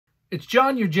It's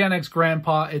John, your Gen X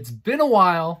grandpa. It's been a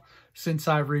while since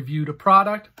I've reviewed a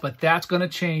product, but that's going to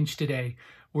change today.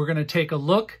 We're going to take a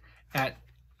look at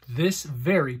this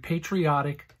very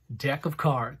patriotic deck of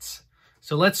cards.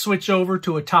 So let's switch over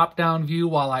to a top-down view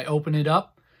while I open it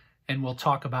up, and we'll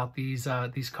talk about these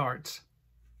cards.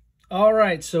 All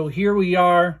right, so here we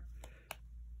are.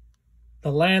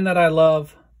 The Land That I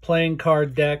Love playing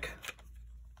card deck.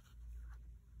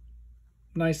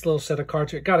 Nice little set of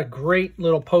cards here. Got a great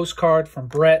little postcard from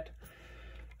Brett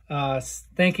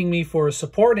thanking me for his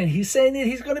support, and he's saying that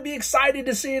he's going to be excited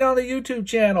to see it on the YouTube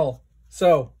channel.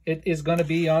 So it is going to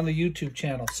be on the YouTube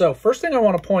channel. So first thing I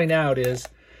want to point out is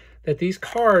that these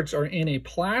cards are in a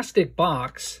plastic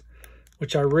box,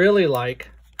 which I really like,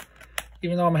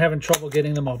 even though I'm having trouble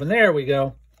getting them open. There we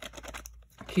go.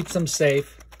 Keeps them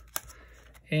safe.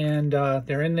 And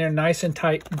they're in there nice and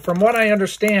tight. And from what I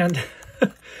understand,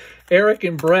 Eric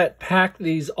and Brett packed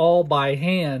these all by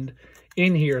hand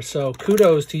in here. So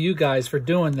kudos to you guys for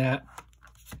doing that.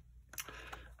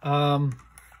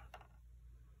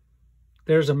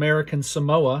 There's American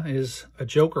Samoa is a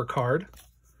Joker card.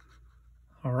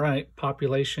 All right,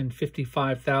 population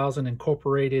 55,000,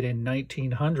 incorporated in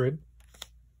 1900.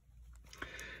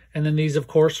 And then these, of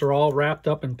course, are all wrapped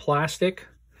up in plastic.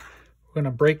 We're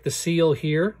going to break the seal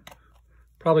here.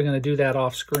 Probably going to do that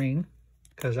off screen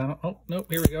because I don't, oh, nope,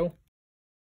 here we go.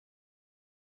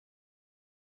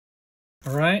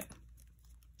 All right.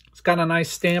 It's got a nice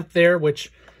stamp there,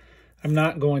 which I'm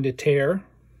not going to tear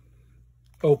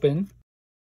open.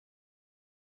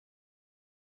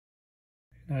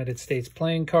 United States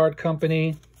Playing Card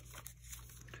Company.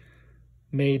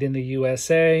 Made in the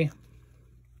USA.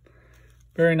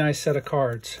 Very nice set of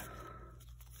cards.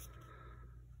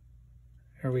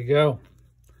 There we go.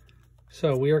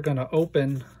 So we are going to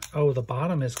open. Oh, the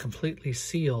bottom is completely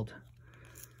sealed.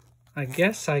 I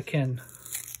guess I can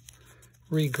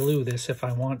re-glue this if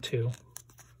I want to.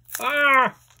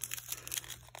 Ah!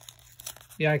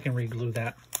 Yeah, I can re-glue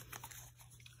that.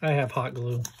 I have hot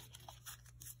glue.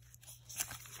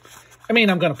 I mean,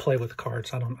 I'm going to play with the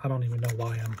cards. I don't even know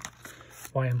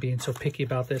why I'm being so picky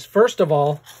about this. First of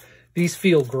all, these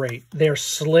feel great. They're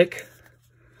slick.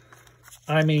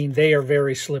 I mean, they are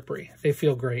very slippery. They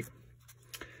feel great.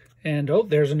 And, oh,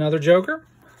 there's another Joker.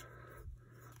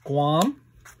 Guam.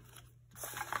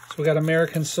 So we got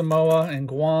American Samoa and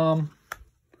Guam.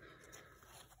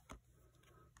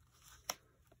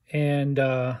 And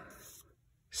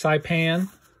Saipan.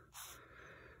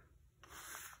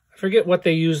 I forget what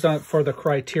they used for the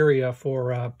criteria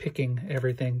for picking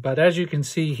everything. But as you can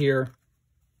see here,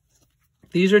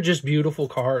 these are just beautiful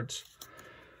cards.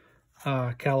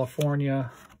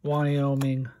 California,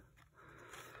 Wyoming.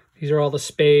 These are all the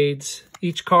spades.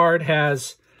 Each card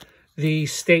has the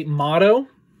state motto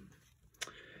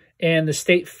and the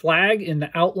state flag in the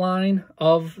outline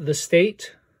of the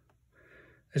state,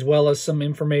 as well as some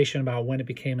information about when it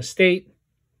became a state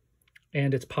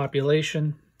and its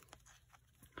population.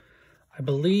 I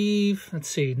believe, let's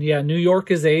see, yeah, New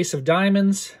York is the Ace of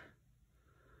Diamonds.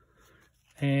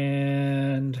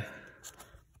 And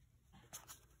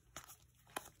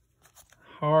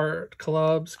Heart,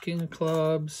 Clubs, King of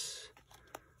Clubs.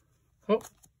 Oh,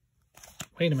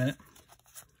 wait a minute.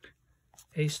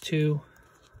 Ace 2.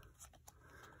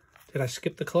 Did I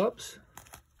skip the clubs?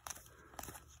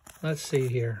 Let's see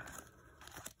here.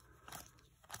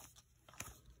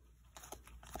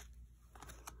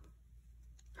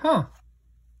 Huh.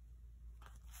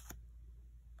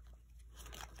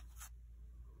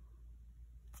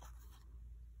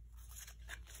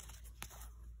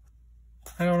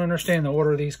 I don't understand the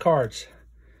order of these cards.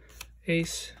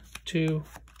 Ace, 2,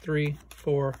 3,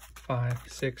 4, 5,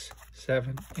 6,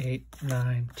 7, 8,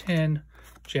 9, 10.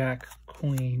 Jack,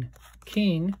 Queen,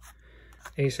 King.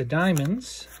 Ace of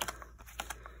Diamonds.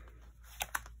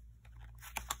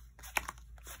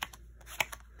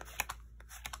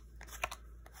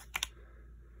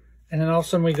 And then all of a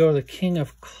sudden we go to the King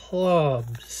of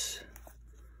Clubs.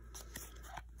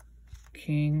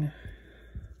 King,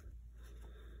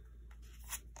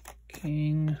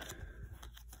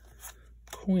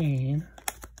 Queen,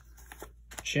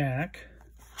 Jack,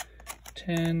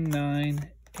 10,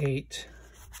 9, 8.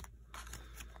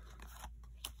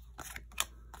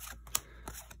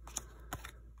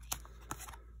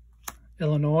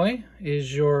 Illinois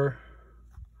is your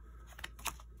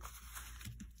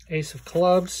Ace of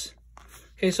Clubs.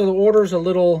 Okay, so the order's a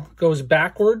little, goes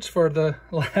backwards for the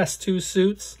last two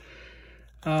suits.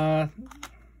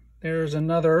 There's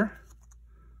another.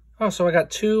 Oh, so I got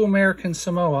 2 American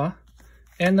Samoa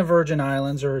and the Virgin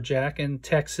Islands, or Jack, and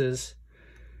Texas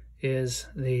is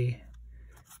the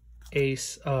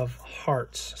Ace of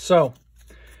Hearts. So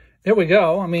there we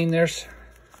go. I mean, there's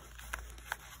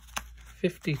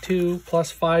 52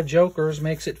 plus 5 jokers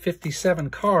makes it 57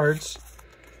 cards.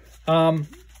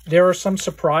 There are some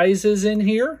surprises in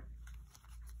here.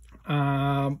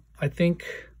 I think,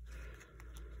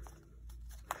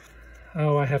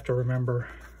 oh, I have to remember.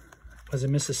 Was it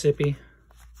Mississippi?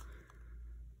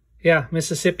 Yeah,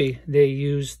 Mississippi. They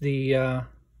used the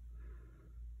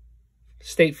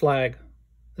state flag,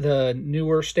 the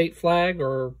newer state flag,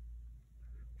 or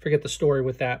forget the story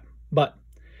with that. But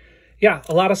yeah,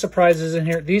 a lot of surprises in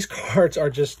here. These cards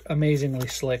are just amazingly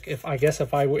slick. If I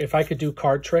could do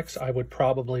card tricks, I would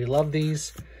probably love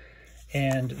these.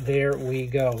 And there we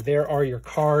go. There are your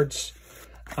cards.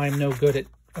 I'm no good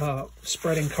at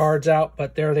spreading cards out,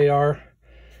 but there they are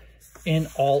in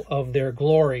all of their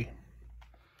glory.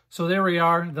 So there we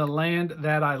are, the land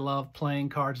that I love playing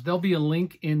cards. There'll be a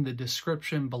link in the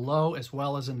description below, as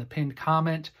well as in the pinned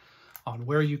comment, on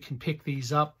where you can pick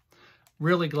these up.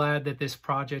 Really glad that this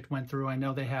project went through. I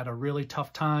know they had a really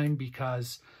tough time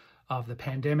because of the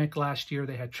pandemic last year.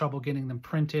 They had trouble getting them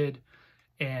printed.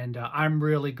 And I'm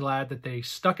really glad that they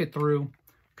stuck it through,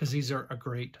 because these are a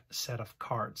great set of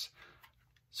cards.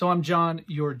 So I'm John,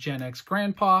 your Gen X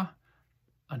grandpa.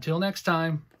 Until next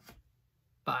time,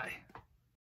 bye.